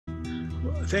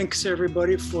Thanks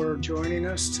everybody for joining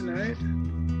us tonight.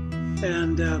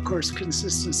 And of course,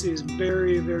 consistency is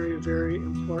very, very, very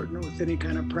important with any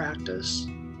kind of practice.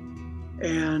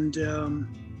 And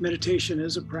meditation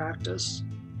is a practice.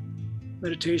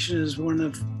 Meditation is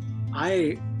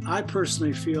I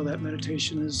personally feel that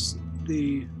meditation is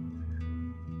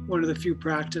one of the few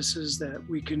practices that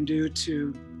we can do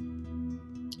to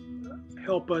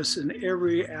help us in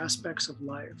every aspects of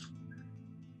life.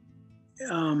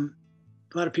 A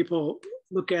lot of people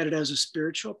look at it as a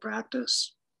spiritual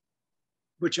practice,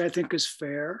 which I think is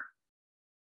fair.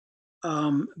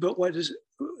 But what is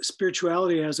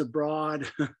spirituality has a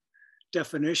broad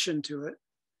definition to it.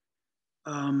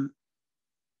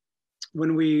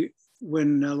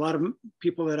 When a lot of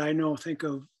people that I know think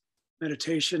of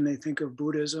meditation, they think of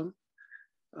Buddhism.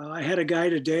 I had a guy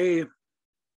today,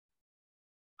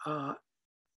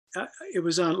 it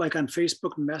was on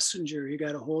Facebook Messenger. He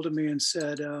got a hold of me and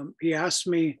said, he asked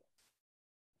me,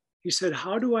 he said,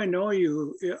 how do I know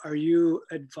you? Are you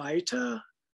Advaita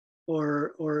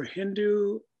or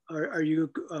Hindu? Are you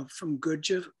from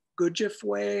Gurdjieff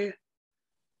way?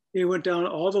 He went down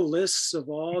all the lists of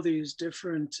all these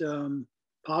different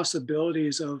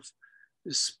possibilities of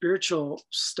the spiritual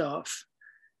stuff.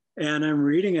 And I'm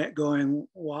reading it going,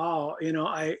 wow,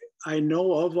 I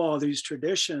know of all these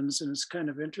traditions, and it's kind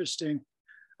of interesting.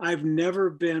 I've never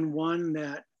been one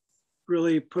that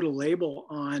really put a label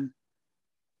on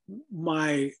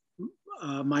my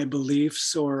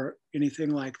beliefs or anything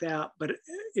like that. But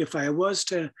if I was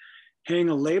to hang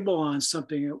a label on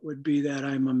something, it would be that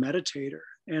I'm a meditator.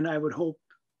 And I would hope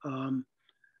a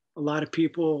lot of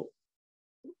people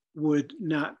would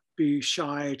not be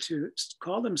shy to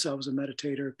call themselves a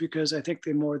meditator, because I think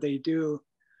the more they do,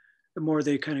 the more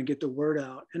they kind of get the word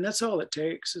out. And that's all it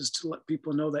takes, is to let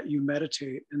people know that you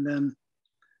meditate, and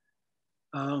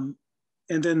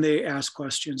then they ask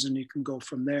questions and you can go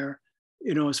from there.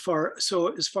 As far as,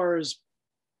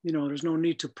 there's no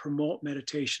need to promote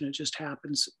meditation. It just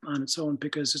happens on its own,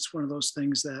 because it's one of those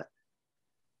things that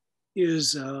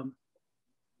is a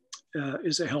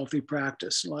healthy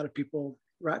practice. A lot of people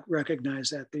recognize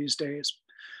that these days.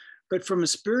 But from a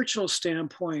spiritual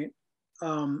standpoint,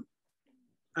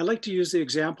 I like to use the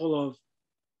example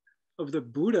of the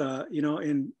Buddha,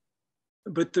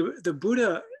 but the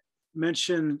Buddha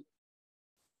mentioned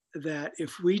that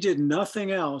if we did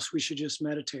nothing else, we should just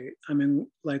meditate. I mean,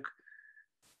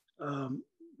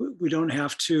 we don't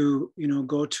have to,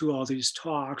 go to all these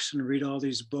talks and read all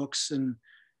these books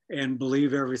and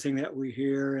believe everything that we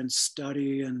hear and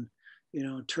study and,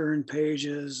 turn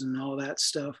pages and all that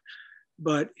stuff.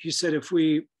 But he said, if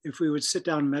we would sit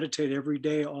down and meditate every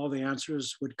day, all the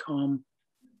answers would come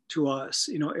to us.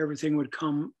 Everything would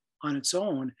come on its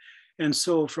own. And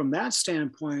so from that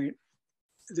standpoint,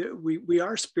 we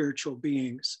are spiritual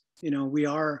beings. We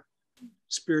are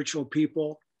spiritual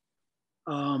people.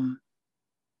 And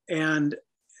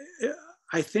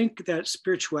I think that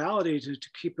spirituality, to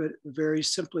keep it very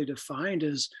simply defined,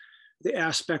 is the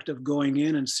aspect of going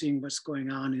in and seeing what's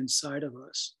going on inside of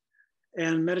us.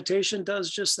 And meditation does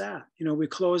just that. We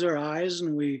close our eyes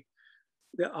and the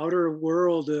outer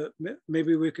world,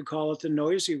 maybe we could call it the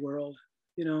noisy world,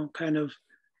 kind of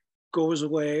goes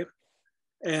away.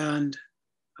 And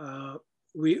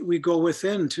we go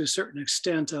within to a certain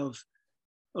extent of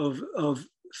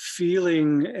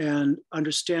feeling and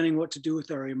understanding what to do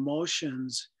with our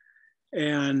emotions.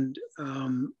 And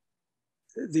some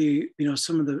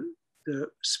of the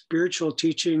spiritual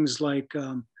teachings, like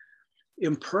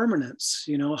impermanence,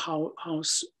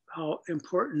 how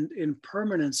important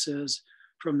impermanence is,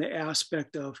 from the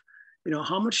aspect of,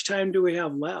 how much time do we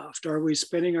have left? Are we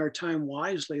spending our time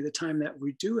wisely, the time that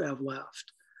we do have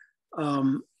left?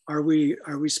 Are we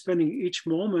spending each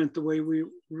moment the way we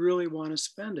really want to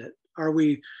spend it? Are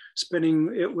we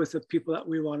spending it with the people that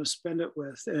we want to spend it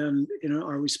with? And,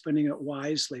 are we spending it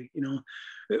wisely?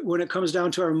 When it comes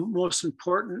down to our most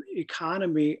important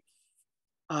economy,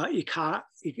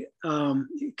 comedy,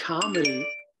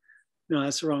 no,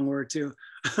 that's the wrong word too.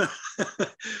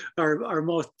 Our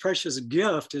most precious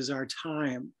gift is our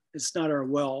time. It's not our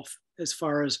wealth. As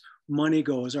far as money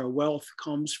goes, our wealth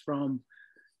comes from,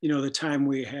 the time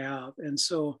we have. And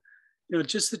so,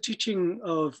 just the teaching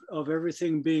of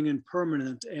everything being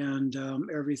impermanent, and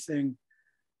everything,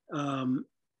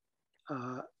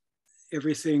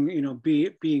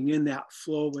 being in that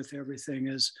flow with everything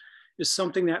is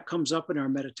something that comes up in our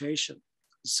meditation.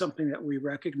 It's something that we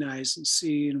recognize and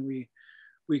see, and we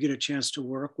get a chance to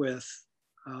work with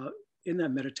in that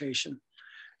meditation.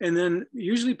 And then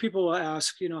usually people will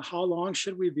ask, how long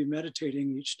should we be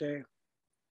meditating each day?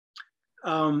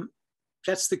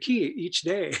 that's the key each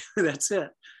day. That's it.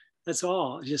 That's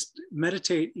all. Just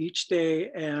meditate each day,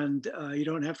 and you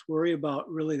don't have to worry about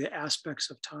really the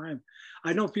aspects of time.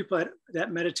 I know people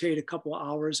that meditate a couple of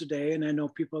hours a day, and I know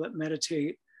people that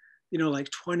meditate,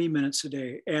 like 20 minutes a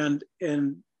day. And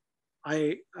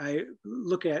I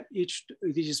look at each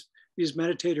these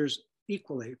meditators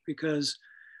equally, because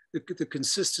the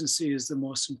consistency is the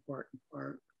most important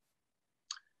part.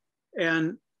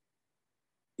 And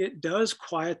it does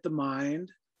quiet the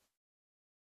mind.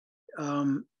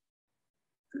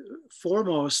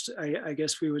 Foremost, I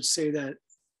guess we would say that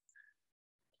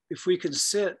if we can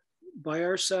sit by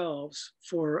ourselves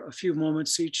for a few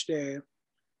moments each day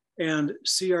and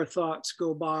see our thoughts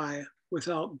go by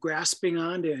without grasping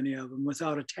onto any of them,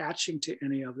 without attaching to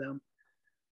any of them,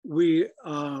 we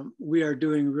are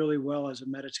doing really well as a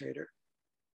meditator.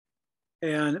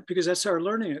 And because that's our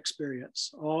learning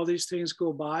experience. All these things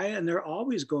go by, and they're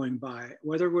always going by,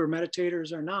 whether we're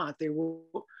meditators or not.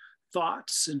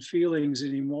 Thoughts and feelings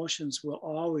and emotions will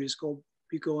always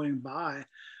be going by,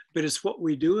 but it's what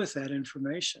we do with that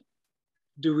information.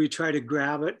 Do we try to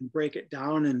grab it and break it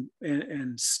down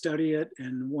and study it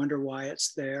and wonder why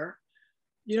it's there?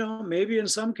 Maybe in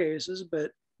some cases,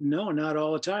 but no, not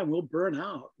all the time. We'll burn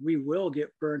out. We will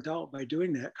get burnt out by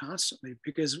doing that constantly,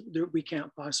 because we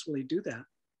can't possibly do that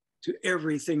to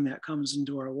everything that comes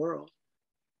into our world.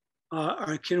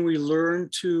 Or can we learn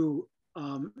to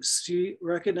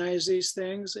recognize these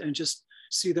things and just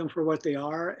see them for what they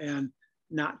are, and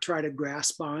not try to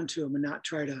grasp onto them and not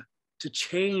try to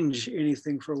change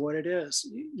anything for what it is?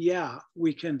 Yeah,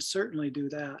 we can certainly do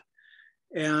that.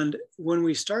 And when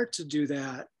we start to do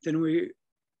that, then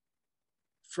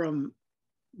from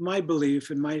my belief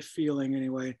and my feeling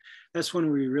anyway, that's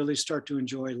when we really start to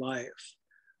enjoy life.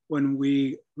 When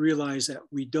we realize that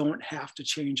we don't have to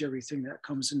change everything that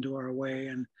comes into our way,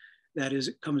 and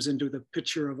it comes into the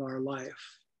picture of our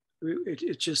life.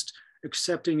 It's just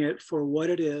accepting it for what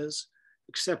it is,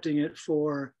 accepting it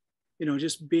for,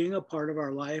 just being a part of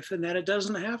our life, and that it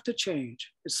doesn't have to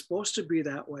change. It's supposed to be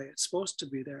that way. It's supposed to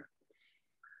be there.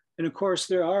 And of course,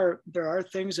 there are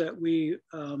things that we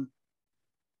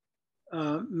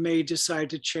may decide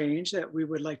to change, that we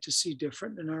would like to see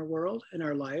different in our world, in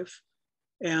our life.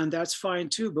 And that's fine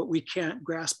too, but we can't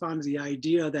grasp onto the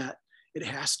idea that it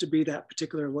has to be that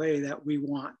particular way, that we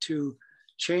want to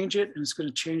change it, and it's going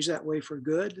to change that way for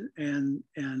good, and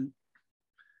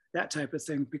that type of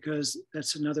thing, because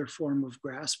that's another form of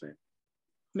grasping.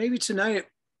 Maybe tonight,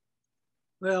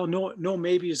 well, no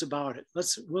maybes about it.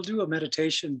 We'll do a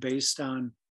meditation based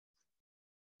on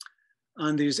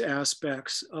these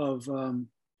aspects of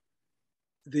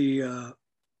the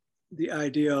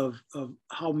idea of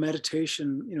how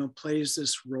meditation, plays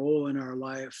this role in our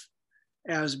life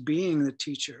as being the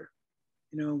teacher.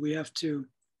 We have to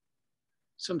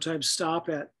sometimes stop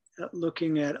at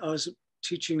looking at us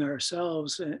teaching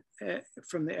ourselves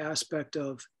from the aspect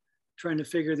of trying to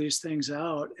figure these things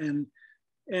out, and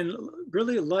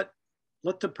really let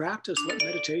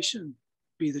meditation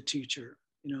be the teacher,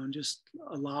 and just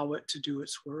allow it to do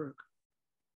its work.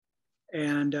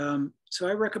 And so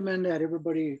I recommend that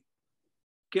everybody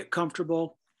get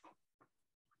comfortable,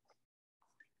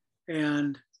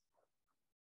 and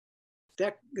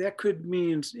that could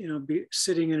mean, be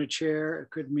sitting in a chair.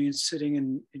 It could mean sitting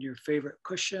in your favorite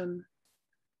cushion.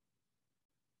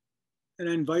 And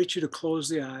I invite you to close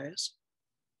the eyes.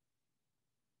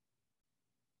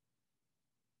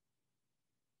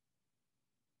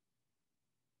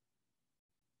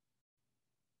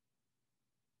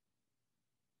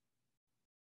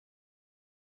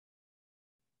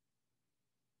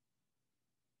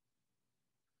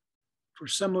 For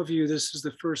some of you, this is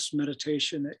the first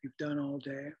meditation that you've done all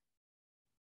day.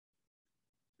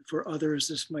 For others,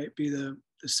 this might be the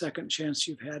second chance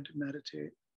you've had to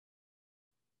meditate.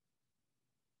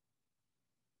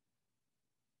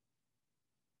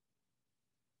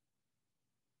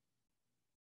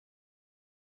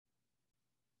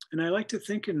 And I like to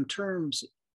think in terms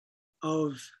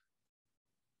of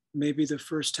maybe the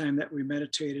first time that we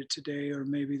meditated today, or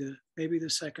maybe the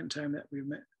second time that we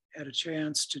had a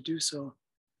chance to do so,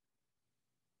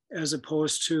 as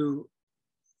opposed to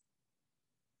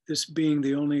this being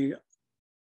the only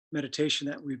meditation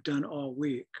that we've done all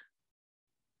week.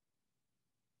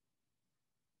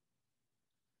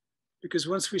 Because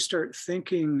once we start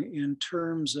thinking in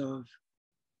terms of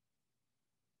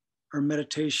our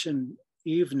meditation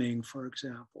evening, for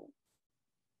example,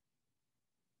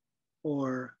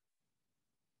 or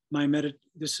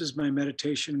this is my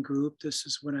meditation group, this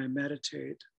is when I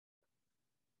meditate.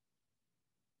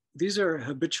 These are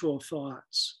habitual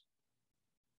thoughts.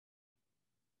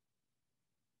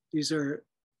 These are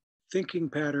thinking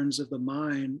patterns of the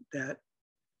mind that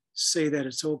say that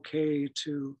it's okay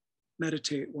to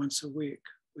meditate once a week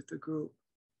with the group.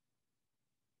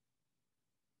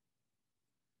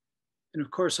 And of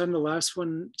course, I'm the last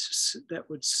one that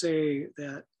would say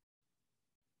that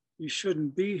you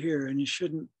shouldn't be here and you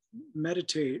shouldn't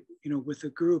meditate, with a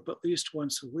group at least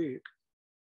once a week.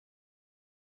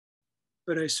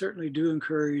 But I certainly do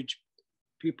encourage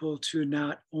people to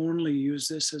not only use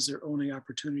this as their only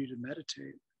opportunity to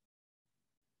meditate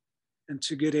and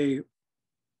to get a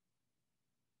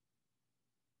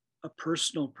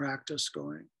personal practice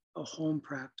going, a home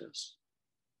practice,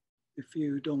 if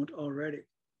you don't already.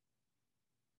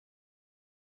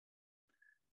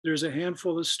 There's a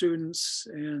handful of students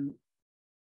and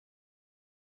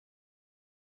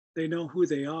they know who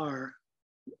they are.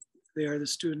 They are the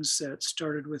students that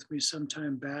started with me some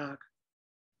time back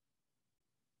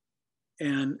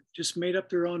and just made up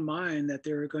their own mind that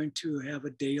they were going to have a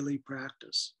daily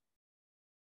practice.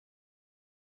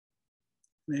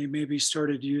 They maybe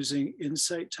started using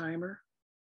Insight Timer,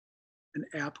 an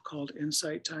app called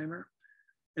Insight Timer,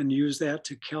 and use that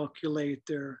to calculate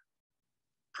their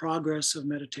progress of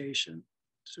meditation,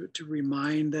 to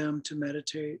remind them to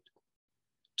meditate,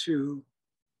 to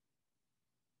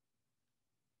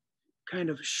kind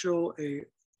of show a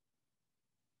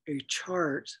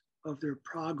chart of their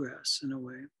progress in a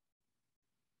way,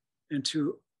 and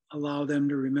to allow them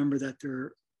to remember that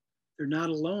they're not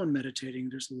alone meditating.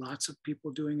 There's lots of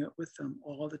people doing it with them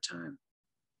all the time.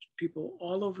 People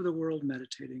all over the world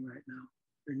meditating right now.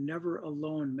 You're never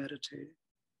alone meditating.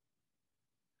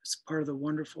 It's part of the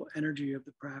wonderful energy of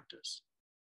the practice.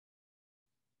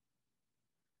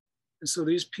 And so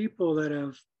these people that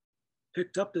have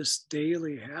picked up this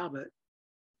daily habit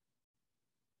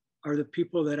are the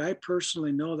people that I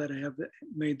personally know that have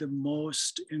made the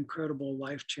most incredible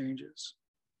life changes.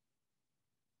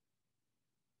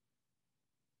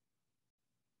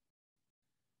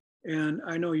 And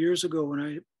I know years ago when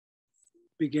I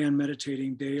began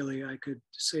meditating daily, I could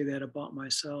say that about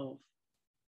myself,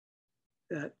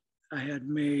 that I had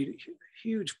made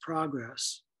huge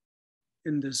progress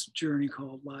in this journey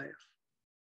called life.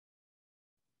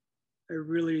 I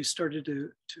really started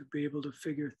to be able to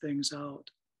figure things out.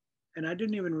 And I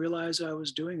didn't even realize I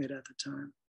was doing it at the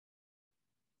time.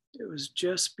 It was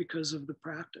just because of the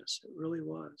practice. It really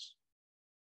was.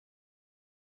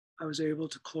 I was able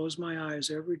to close my eyes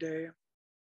every day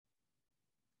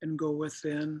and go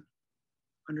within,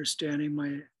 understanding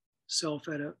myself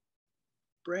at a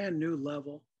brand new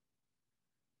level,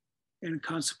 and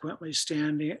consequently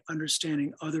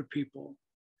understanding other people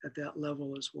at that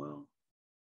level as well.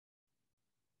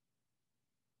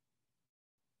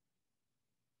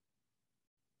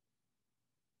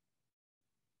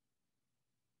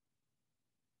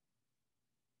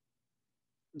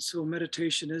 And so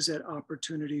meditation is that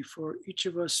opportunity for each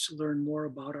of us to learn more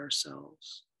about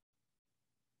ourselves.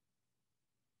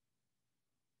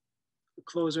 We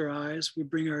close our eyes, we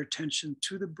bring our attention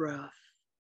to the breath.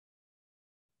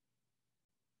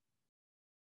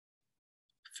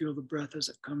 Feel the breath as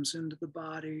it comes into the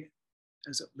body,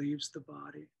 as it leaves the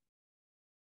body.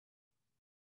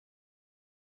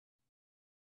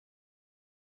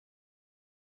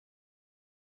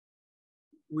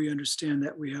 We understand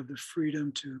that we have the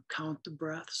freedom to count the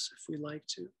breaths if we like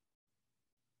to.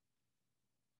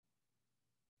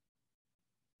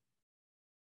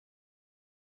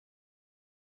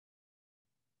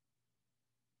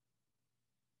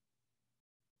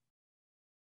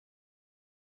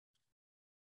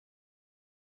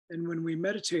 And when we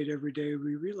meditate every day,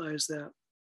 we realize that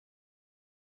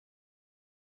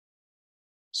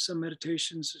some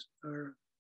meditations are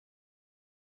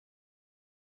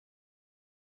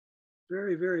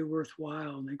very, very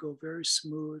worthwhile and they go very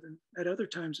smooth. And at other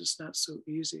times, it's not so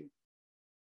easy.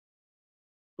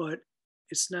 But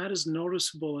it's not as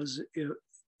noticeable as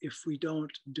if we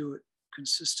don't do it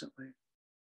consistently.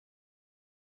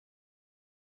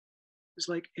 It's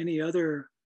like any other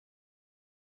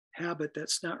habit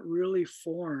that's not really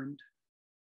formed.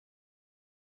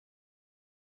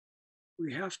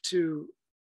 We have to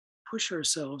push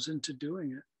ourselves into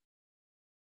doing it.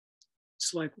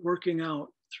 It's like working out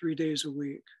 3 days a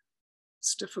week.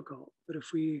 It's difficult, but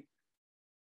if we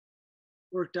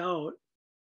worked out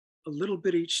a little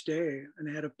bit each day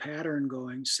and had a pattern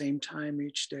going, same time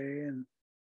each day, and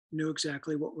knew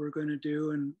exactly what we're going to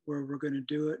do and where we're going to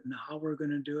do it and how we're going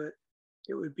to do it,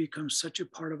 it would become such a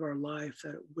part of our life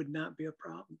that it would not be a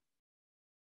problem.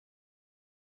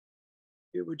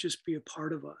 It would just be a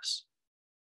part of us.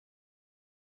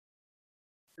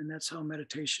 And that's how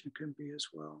meditation can be as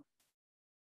well.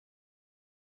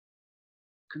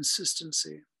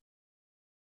 consistency.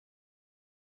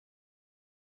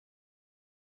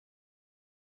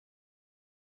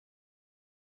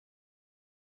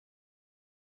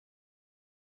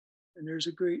 And there's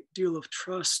a great deal of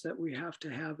trust that we have to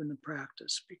have in the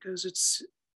practice because it's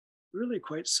really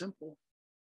quite simple.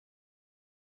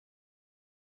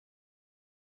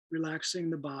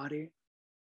 Relaxing the body,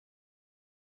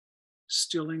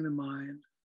 stilling the mind,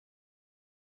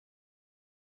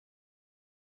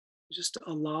 just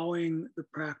allowing the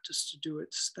practice to do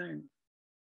its thing,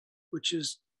 which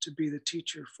is to be the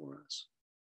teacher for us.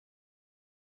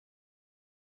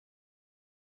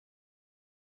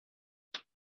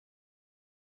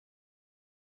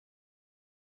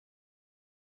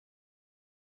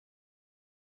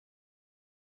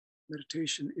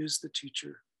 Meditation is the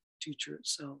teacher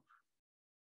itself.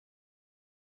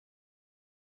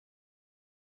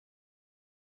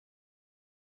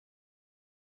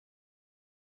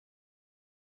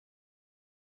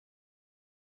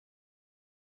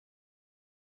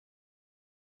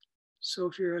 So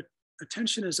if your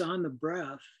attention is on the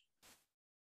breath,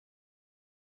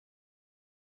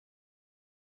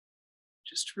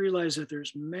 just realize that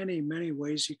there's many, many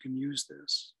ways you can use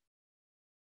this.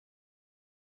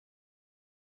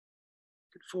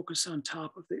 You could focus on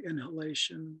top of the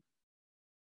inhalation,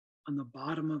 on the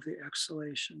bottom of the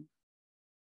exhalation.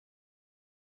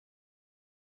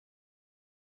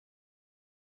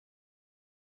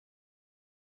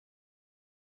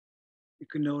 You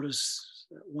can notice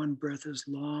that one breath is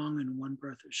long and one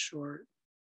breath is short.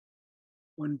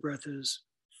 One breath is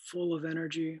full of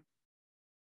energy,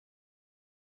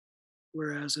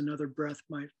 whereas another breath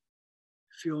might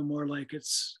feel more like it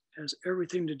has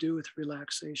everything to do with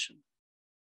relaxation.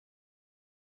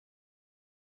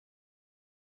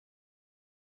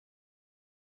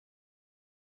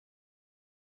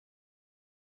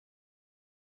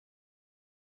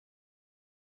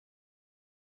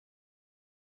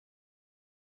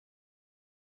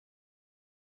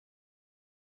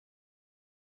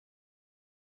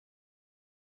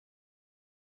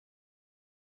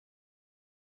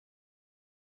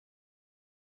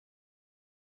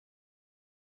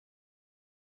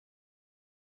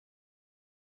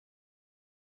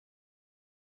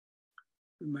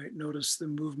 We might notice the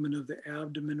movement of the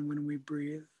abdomen when we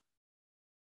breathe.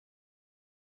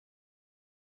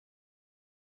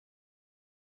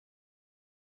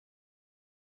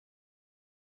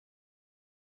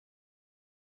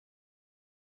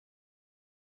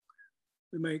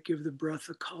 We might give the breath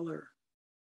a color.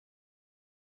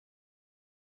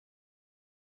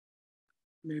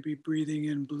 Maybe breathing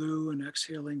in blue and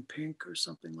exhaling pink or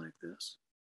something like this.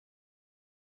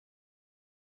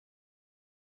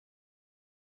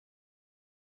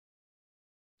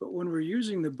 But when we're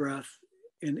using the breath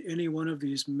in any one of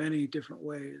these many different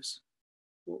ways,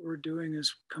 what we're doing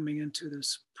is coming into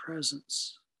this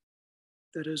presence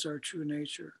that is our true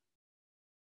nature.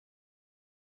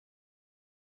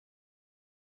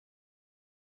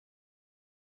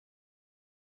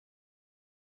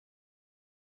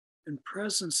 And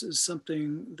presence is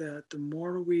something that the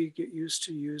more we get used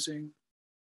to using,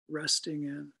 resting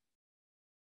in,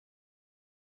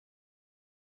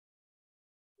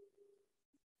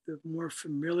 the more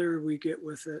familiar we get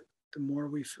with it, the more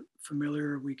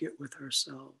familiar we get with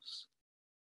ourselves.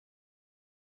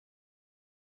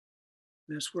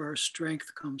 And that's where our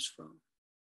strength comes from.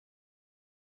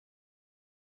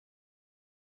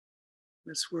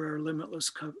 That's where our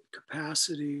limitless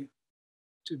capacity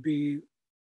to be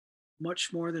much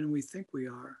more than we think we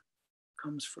are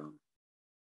comes from.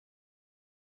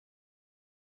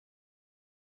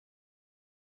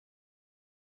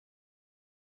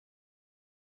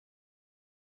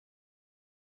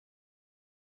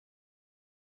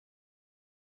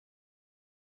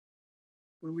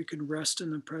 When we can rest in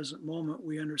the present moment,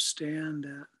 we understand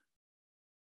that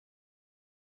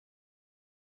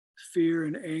fear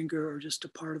and anger are just a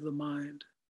part of the mind.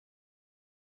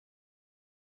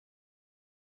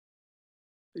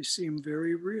 They seem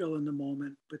very real in the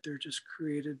moment, but they're just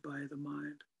created by the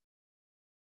mind.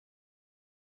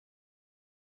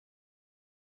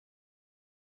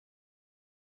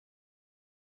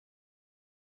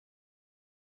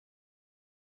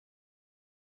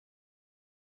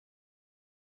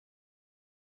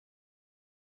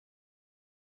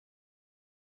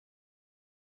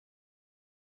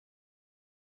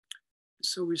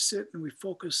 So we sit and we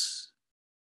focus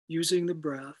using the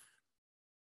breath,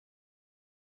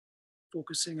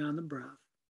 focusing on the breath.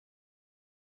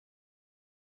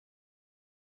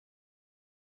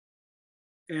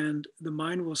 And the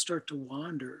mind will start to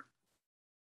wander,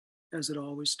 as it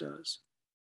always does.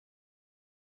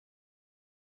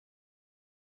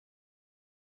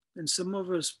 And some of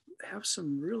us have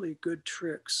some really good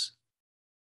tricks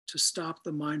to stop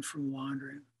the mind from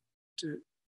wandering, to,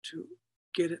 to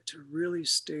get it to really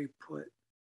stay put.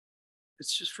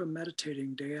 It's just from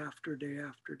meditating day after day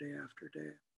after day after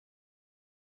day.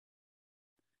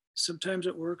 Sometimes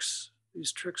it works,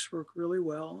 these tricks work really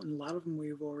well, and a lot of them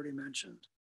we've already mentioned.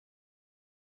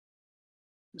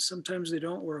 And sometimes they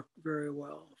don't work very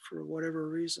well for whatever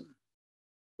reason,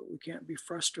 but we can't be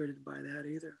frustrated by that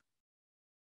either.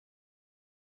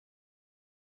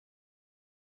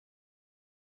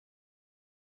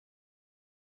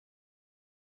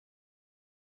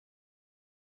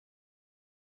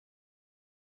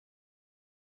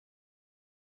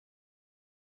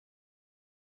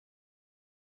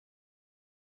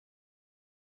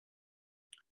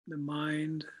 The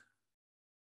mind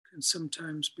can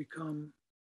sometimes become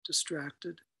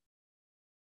distracted,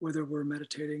 whether we're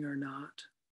meditating or not.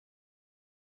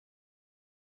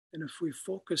 And if we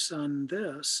focus on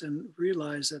this and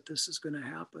realize that this is going to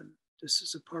happen, this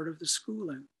is a part of the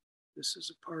schooling, this is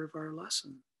a part of our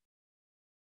lesson.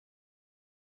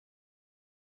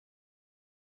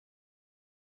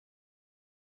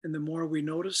 And the more we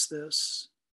notice this,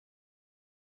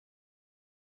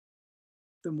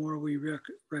 the more we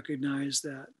recognize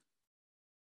that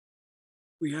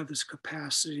we have this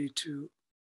capacity to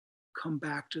come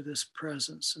back to this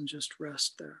presence and just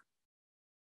rest there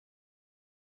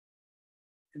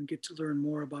and get to learn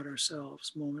more about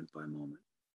ourselves moment by moment.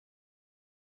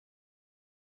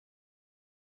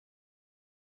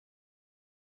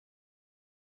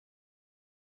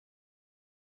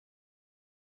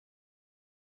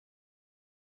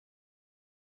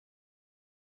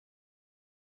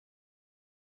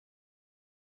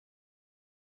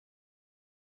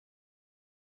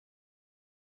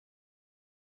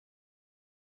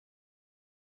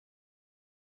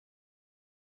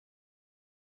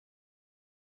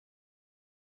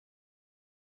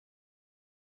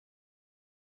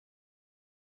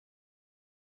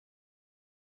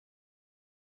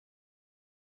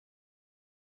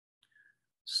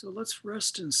 So let's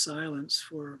rest in silence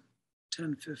for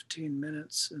 10, 15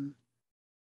 minutes, and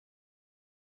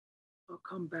I'll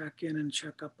come back in and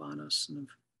check up on us in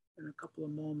a couple of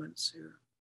moments here.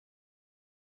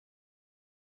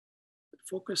 But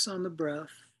focus on the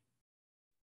breath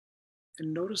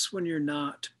and notice when you're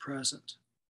not present.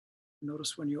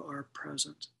 Notice when you are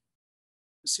present.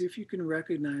 See if you can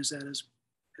recognize that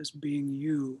as being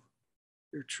you,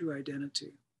 your true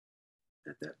identity,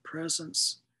 that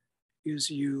presence is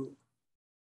you.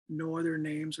 No other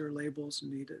names or labels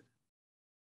needed.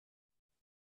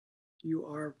 You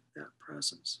are that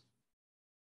presence.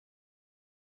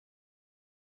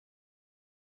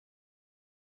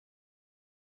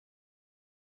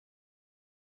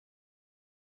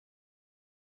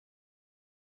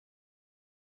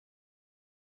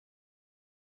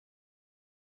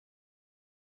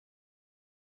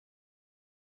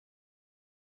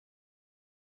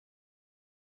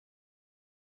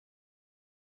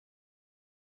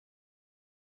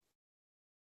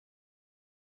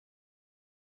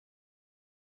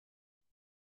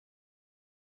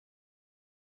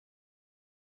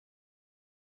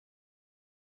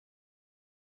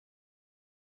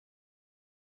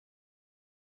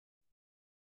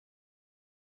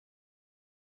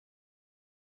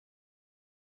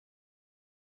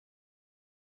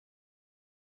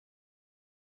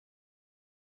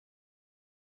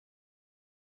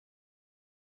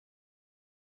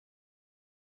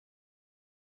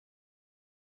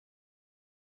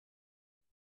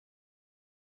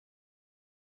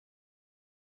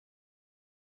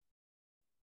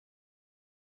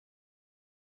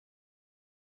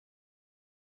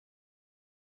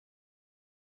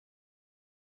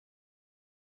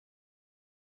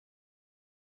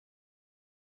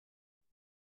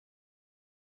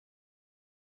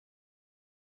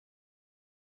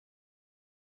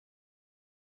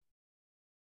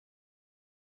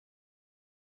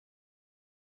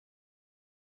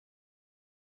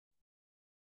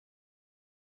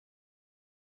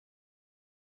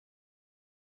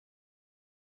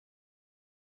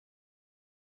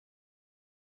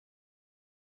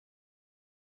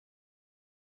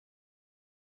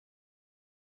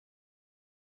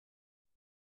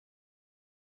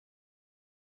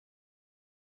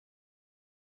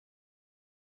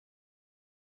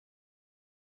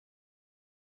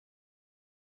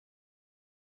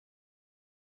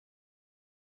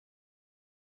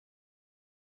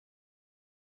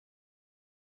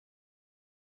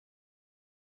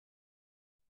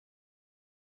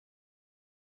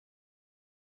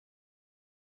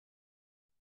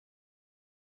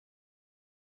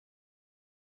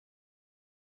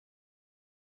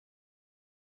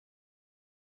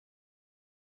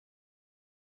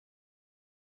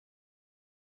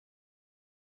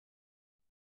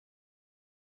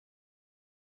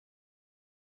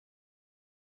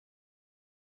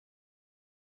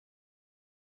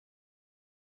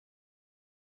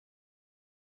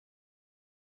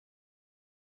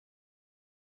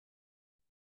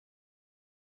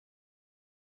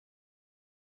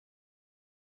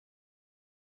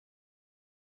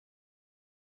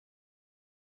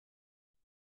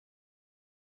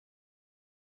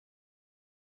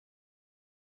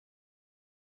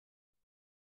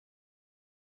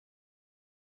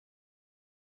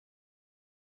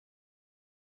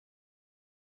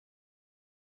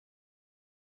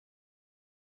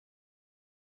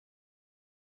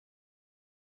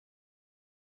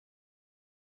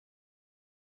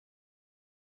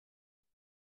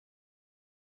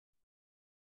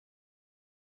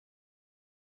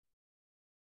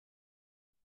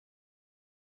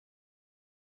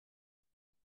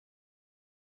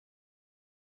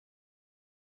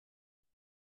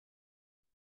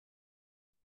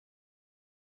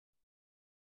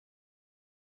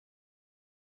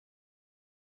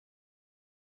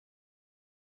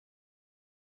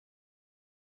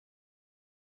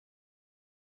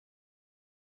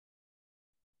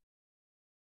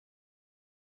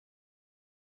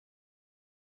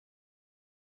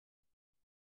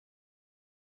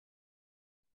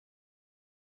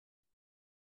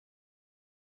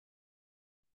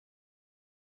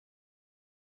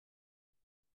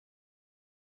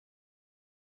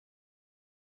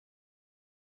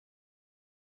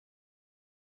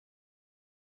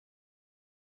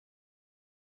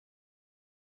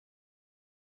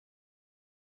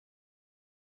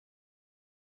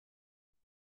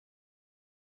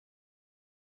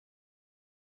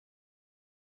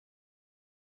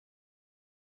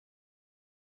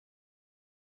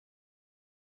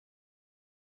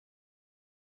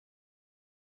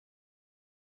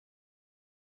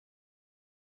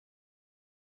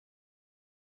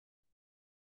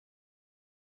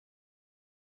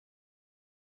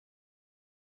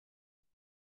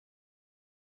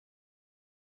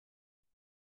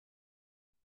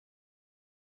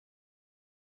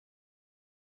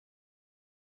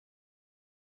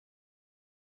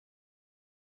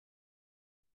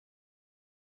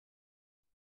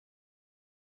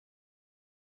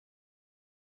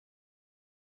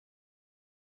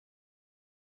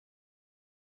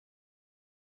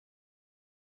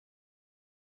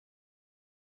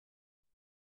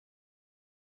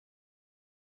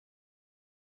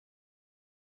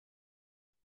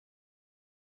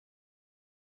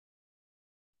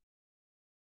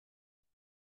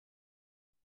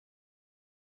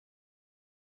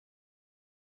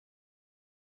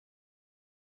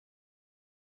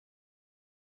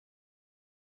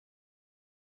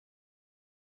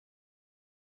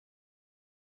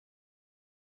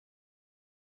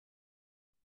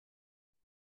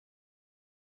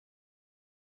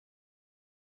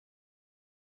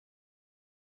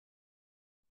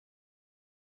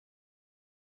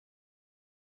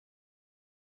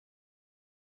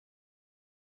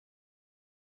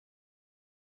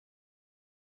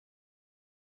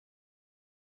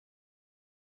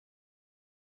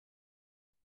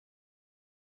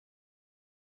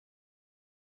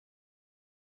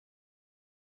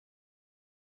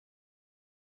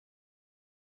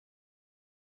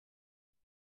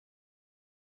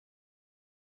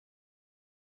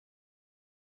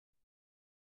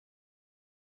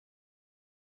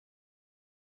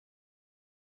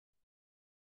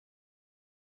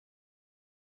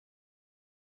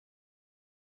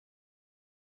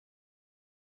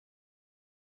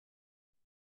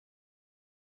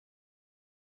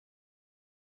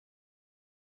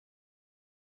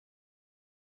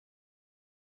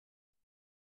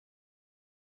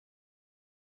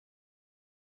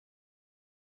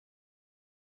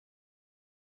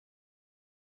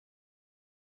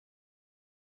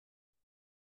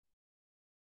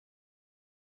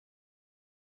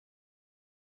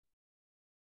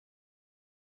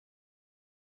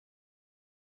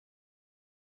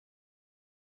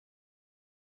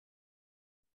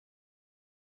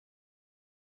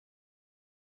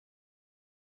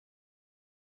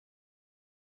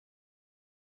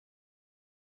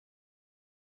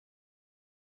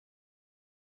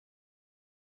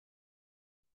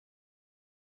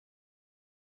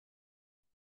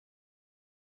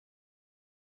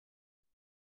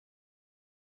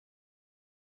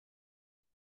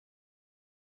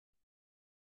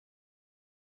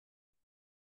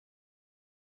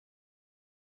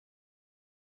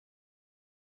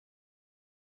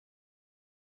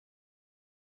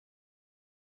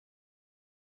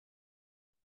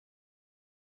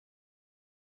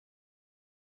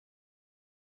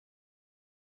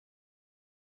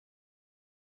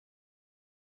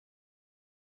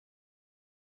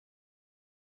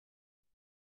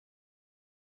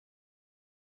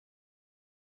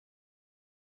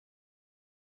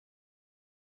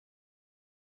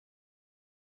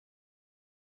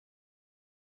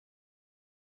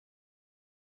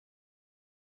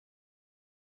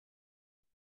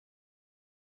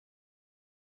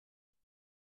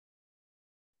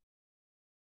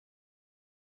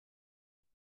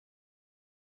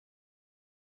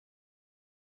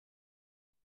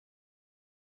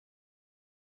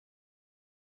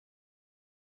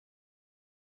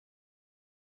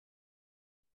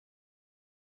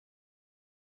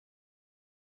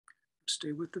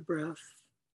 Stay with the breath.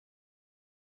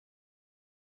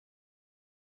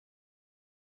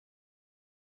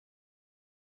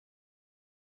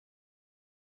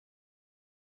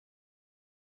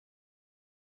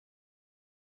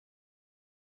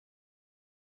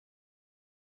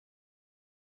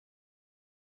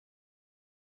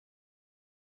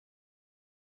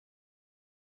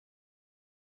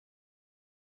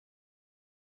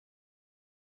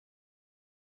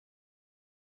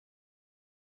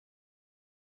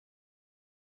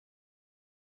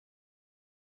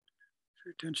 If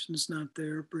your attention is not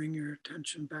there, bring your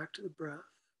attention back to the breath.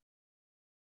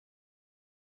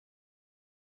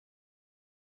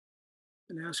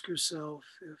 And ask yourself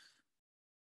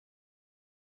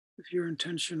if your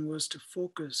intention was to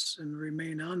focus and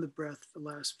remain on the breath the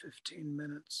last 15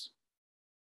 minutes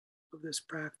of this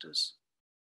practice,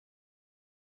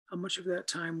 how much of that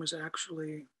time was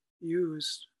actually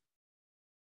used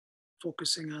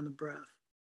focusing on the breath?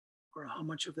 Or how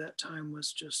much of that time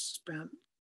was just spent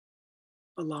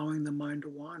allowing the mind to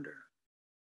wander?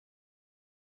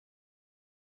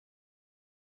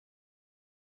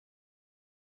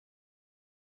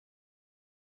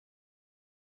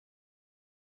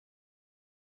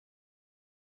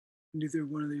 Neither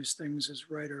one of these things is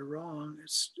right or wrong.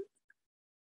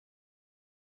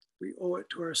 We owe it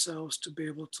to ourselves to be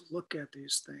able to look at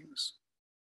these things.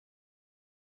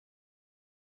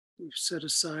 We've set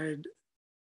aside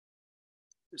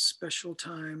this special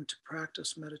time to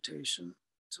practice meditation,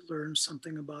 to learn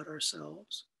something about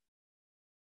ourselves.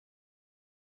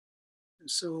 And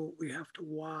so we have to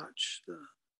watch the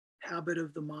habit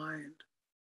of the mind,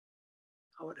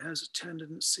 how it has a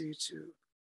tendency to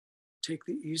take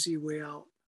the easy way out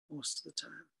most of the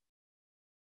time.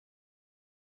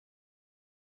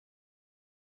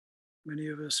 Many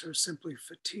of us are simply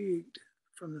fatigued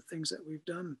from the things that we've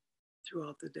done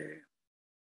throughout the day.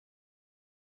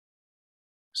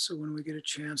 So when we get a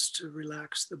chance to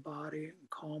relax the body and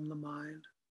calm the mind,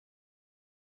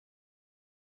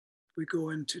 we go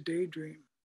into daydream,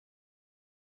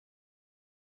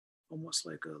 almost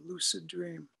like a lucid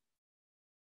dream.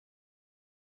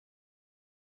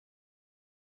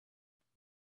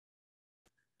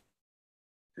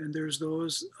 And there's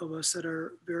those of us that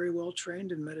are very well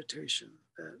trained in meditation,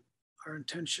 that our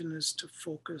intention is to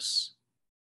focus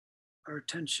our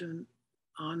attention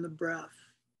on the breath,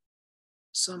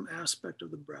 some aspect of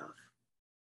the breath.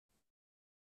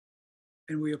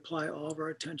 And we apply all of our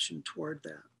attention toward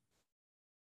that.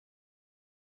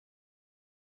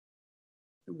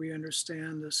 And we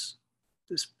understand this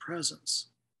presence.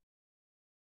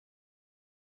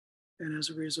 And as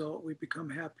a result, we become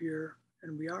happier,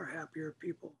 and we are happier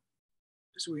people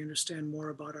as we understand more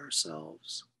about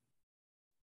ourselves.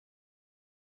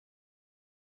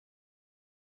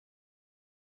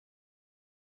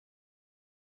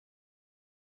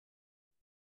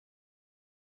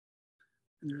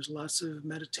 And there's lots of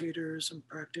meditators and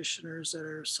practitioners that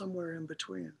are somewhere in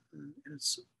between. And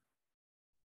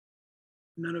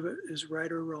none of it is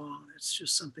right or wrong. It's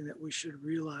just something that we should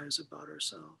realize about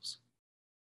ourselves.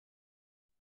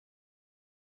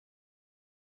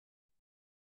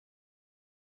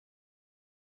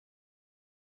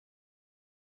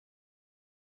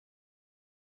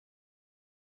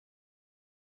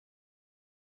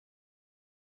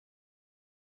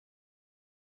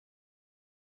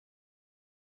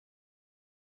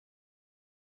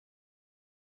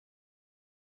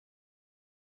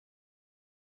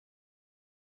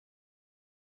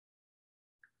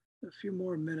 A few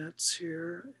more minutes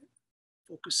here,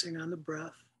 focusing on the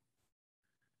breath.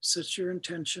 Set your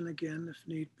intention again, if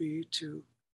need be, to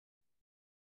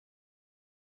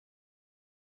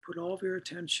put all of your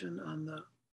attention on the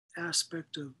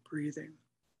aspect of breathing.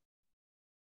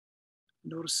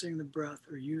 Noticing the breath,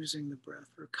 or using the breath,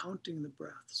 or counting the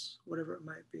breaths, whatever it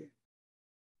might be.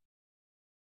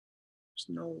 There's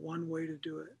no one way to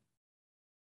do it.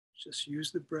 Just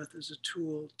use the breath as a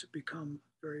tool to become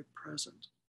very present.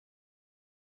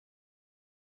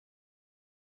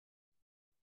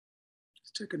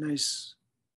 Just take a nice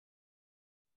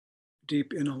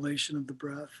deep inhalation of the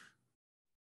breath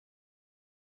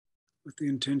with the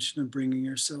intention of bringing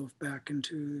yourself back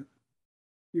into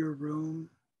your room,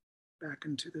 back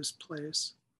into this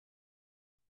place.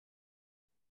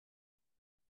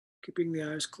 Keeping the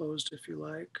eyes closed if you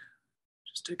like.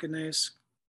 Just take a nice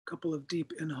couple of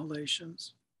deep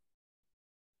inhalations.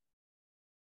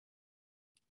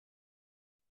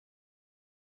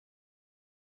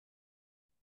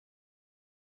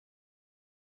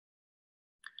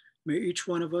 May each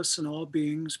one of us and all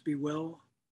beings be well,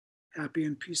 happy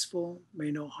and peaceful. May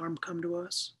no harm come to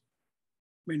us.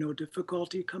 May no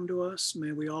difficulty come to us.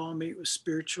 May we all meet with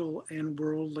spiritual and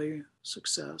worldly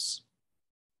success.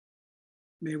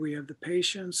 May we have the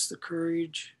patience, the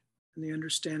courage, and the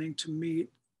understanding to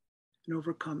meet and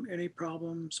overcome any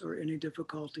problems or any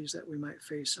difficulties that we might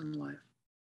face in life.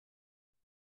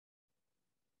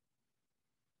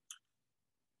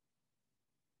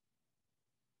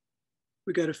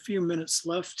 We got a few minutes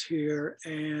left here,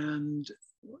 and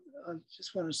I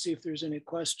just want to see if there's any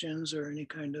questions or any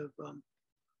kind of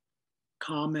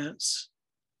comments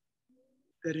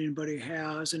that anybody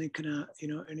has, any kind of,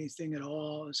 anything at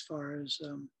all as far as,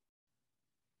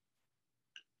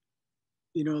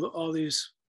 all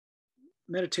these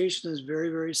meditation is very,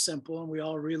 very simple, and we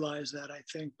all realize that, I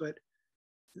think, but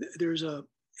there's a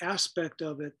aspect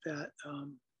of it that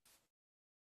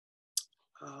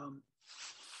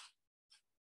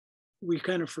we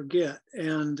kind of forget,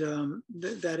 and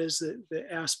that is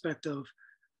the aspect of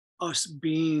us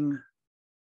being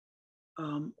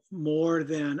more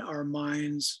than our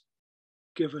minds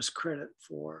give us credit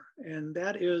for. And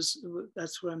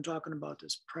that's what I'm talking about,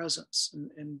 this presence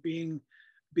and being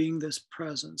this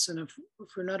presence. And if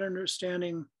we're not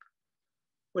understanding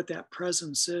what that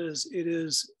presence is,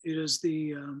 it's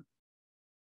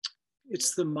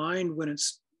the mind when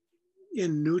it's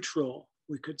in neutral,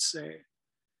 we could say.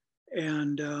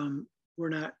 And we're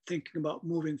not thinking about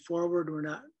moving forward.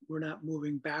 We're not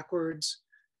moving backwards.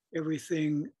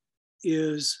 Everything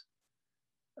is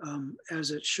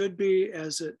as it should be,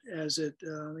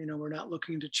 we're not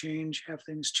looking to have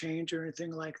things change or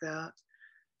anything like that.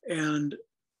 And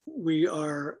we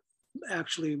are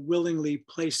actually willingly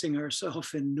placing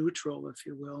ourselves in neutral, if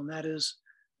you will. And that is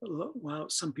how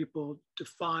some people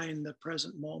define the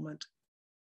present moment,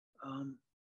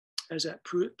 as that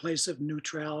place of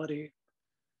neutrality.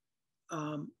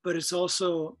 But it's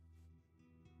also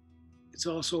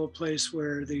a place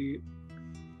where the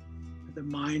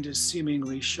mind is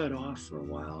seemingly shut off for a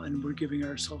while, and we're giving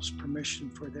ourselves permission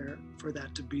for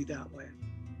that to be that way.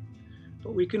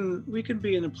 But we can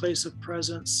be in a place of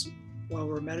presence while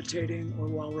we're meditating, or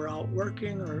while we're out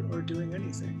working, or doing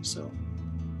anything. So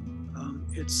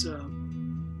it's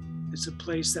a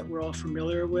place that we're all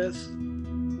familiar with.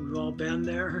 We've all been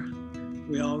there.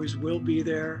 We always will be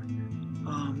there.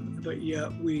 But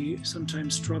yet we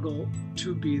sometimes struggle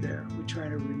to be there. We try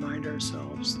to remind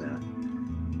ourselves that,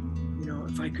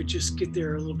 if I could just get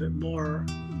there a little bit more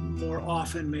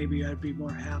often, maybe I'd be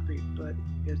more happy. But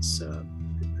it's the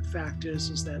fact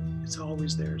is that it's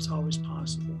always there. It's always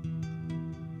possible.